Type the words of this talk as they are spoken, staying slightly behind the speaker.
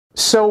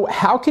So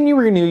how can you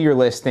renew your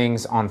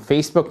listings on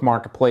Facebook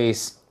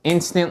Marketplace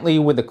instantly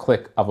with a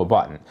click of a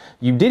button?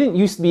 You didn't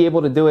used to be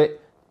able to do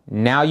it.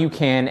 Now you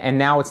can, and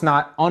now it's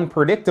not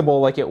unpredictable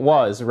like it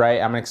was,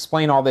 right? I'm gonna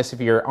explain all this if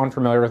you're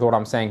unfamiliar with what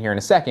I'm saying here in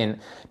a second.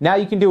 Now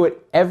you can do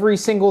it every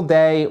single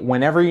day,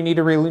 whenever you need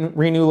to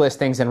renew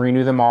listings, and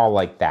renew them all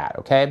like that,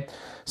 okay?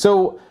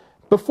 So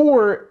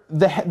before,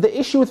 the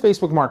issue with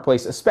Facebook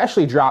Marketplace,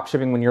 especially drop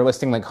shipping when you're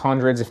listing like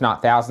hundreds, if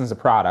not thousands of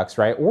products,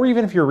 right? Or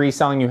even if you're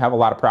reselling, you have a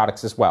lot of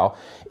products as well,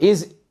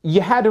 is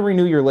you had to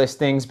renew your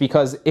listings,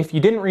 because if you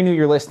didn't renew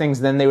your listings,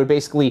 then they would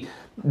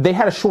they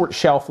had a short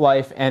shelf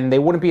life and they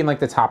wouldn't be in like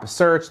the top of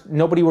search.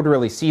 Nobody would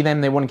really see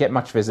them. They wouldn't get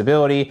much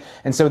visibility.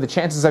 And so the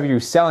chances of you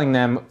selling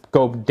them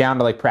go down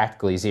to like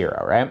practically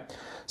zero, right?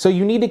 So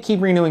you need to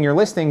keep renewing your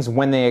listings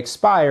when they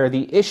expire.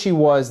 The issue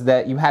was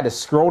that you had to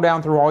scroll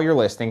down through all your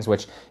listings,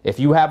 which if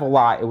you have a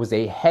lot, it was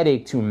a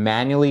headache to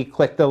manually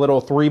click the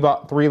little three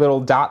little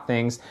dot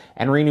things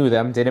and renew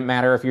them. Didn't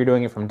matter if you're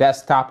doing it from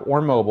desktop or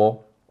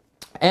mobile.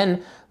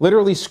 And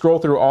literally scroll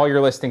through all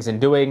your listings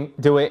and do it.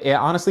 It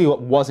honestly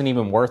wasn't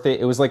even worth it.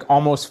 It was like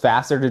almost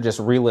faster to just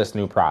relist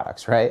new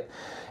products, right?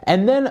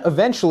 And then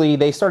eventually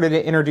they started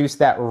to introduce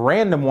that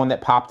random one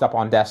that popped up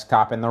on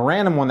desktop and the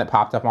random one that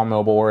popped up on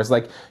mobile, where it's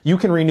like you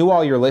can renew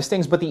all your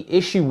listings, but the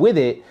issue with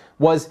it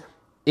was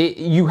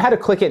you had to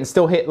click it and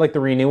still hit like the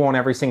renew on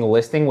every single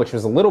listing, which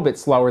was a little bit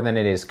slower than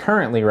it is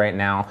currently right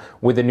now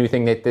with the new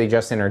thing that they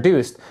just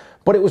introduced.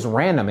 But it was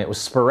random, it was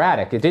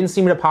sporadic. It didn't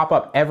seem to pop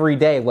up every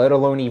day, let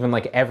alone even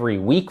like every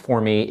week for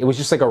me. It was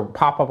just like a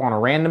pop up on a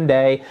random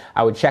day.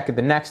 I would check it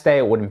the next day,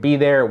 it wouldn't be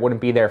there. It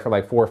wouldn't be there for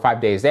like 4 or 5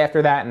 days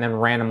after that, and then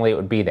randomly it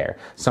would be there.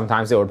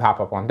 Sometimes it would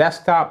pop up on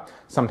desktop,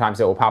 sometimes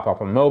it will pop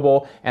up on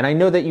mobile. And I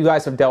know that you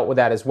guys have dealt with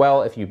that as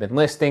well if you've been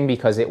listing,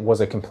 because it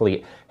was a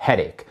complete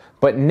headache.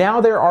 But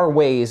now there are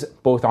ways,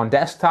 both on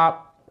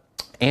desktop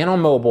and on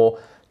mobile,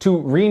 to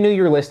renew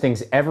your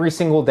listings every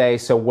single day.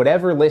 So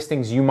whatever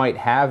listings you might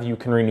have, you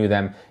can renew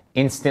them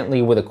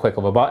instantly with a click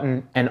of a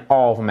button, and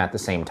all of them at the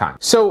same time.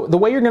 So the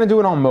way you're gonna do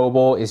it on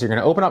mobile is you're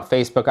gonna open up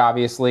Facebook,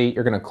 obviously,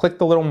 you're gonna click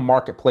the little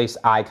marketplace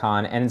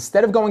icon, and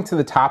instead of going to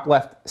the top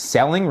left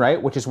selling, right,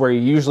 which is where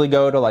you usually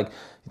go to like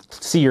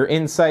see your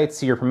insights,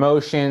 see your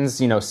promotions,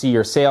 see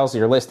your sales,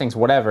 your listings,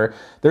 whatever,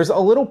 there's a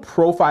little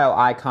profile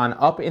icon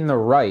up in the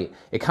right.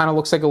 It kind of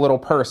looks like a little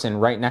person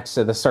right next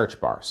to the search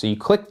bar. So you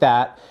click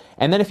that,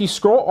 and then if you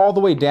scroll all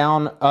the way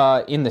down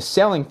in the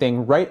selling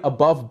thing, right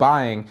above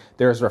buying,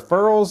 there's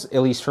referrals,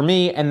 at least for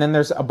me, and then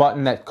there's a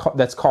button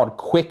that's called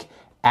quick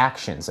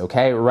actions,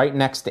 okay, right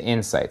next to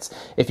insights.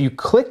 If you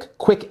click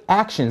quick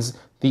actions,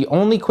 the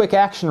only quick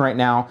action right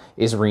now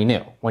is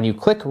renew. When you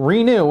click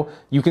renew,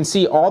 you can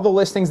see all the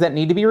listings that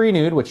need to be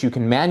renewed, which you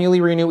can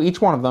manually renew each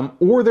one of them,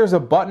 or there's a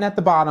button at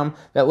the bottom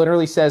that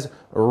literally says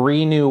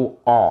renew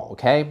all,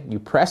 okay? You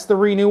press the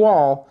renew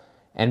all,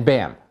 and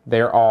bam,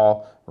 they're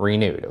all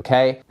renewed,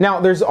 okay? Now,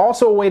 there's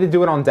also a way to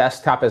do it on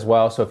desktop as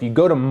well. So if you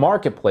go to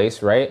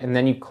Marketplace, right, and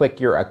then you click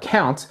your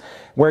account,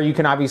 where you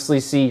can obviously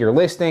see your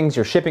listings,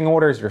 your shipping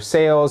orders, your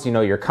sales,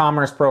 your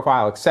commerce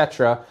profile,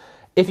 etc.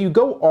 If you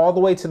go all the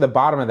way to the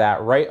bottom of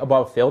that, right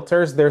above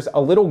filters, there's a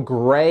little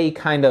gray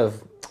kind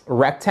of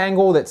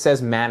rectangle that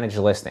says manage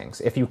listings.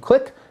 If you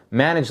click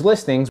manage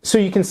listings, so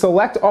you can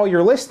select all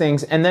your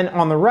listings, and then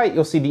on the right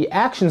you'll see the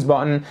actions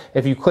button.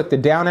 If you click the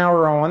down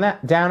arrow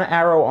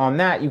on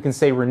that, you can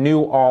say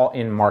renew all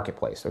in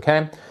Marketplace,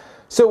 okay?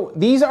 So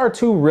these are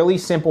two really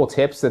simple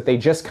tips that they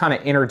just kind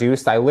of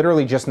introduced. I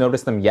literally just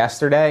noticed them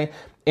yesterday,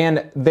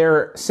 and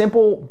they're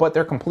simple, but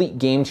they're complete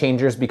game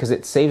changers because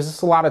it saves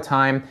us a lot of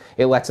time.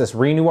 It lets us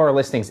renew our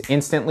listings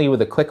instantly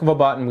with a click of a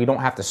button. We don't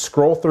have to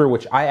scroll through,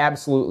 which I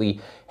absolutely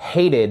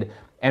hated,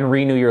 and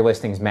renew your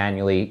listings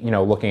manually,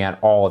 looking at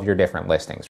all of your different listings.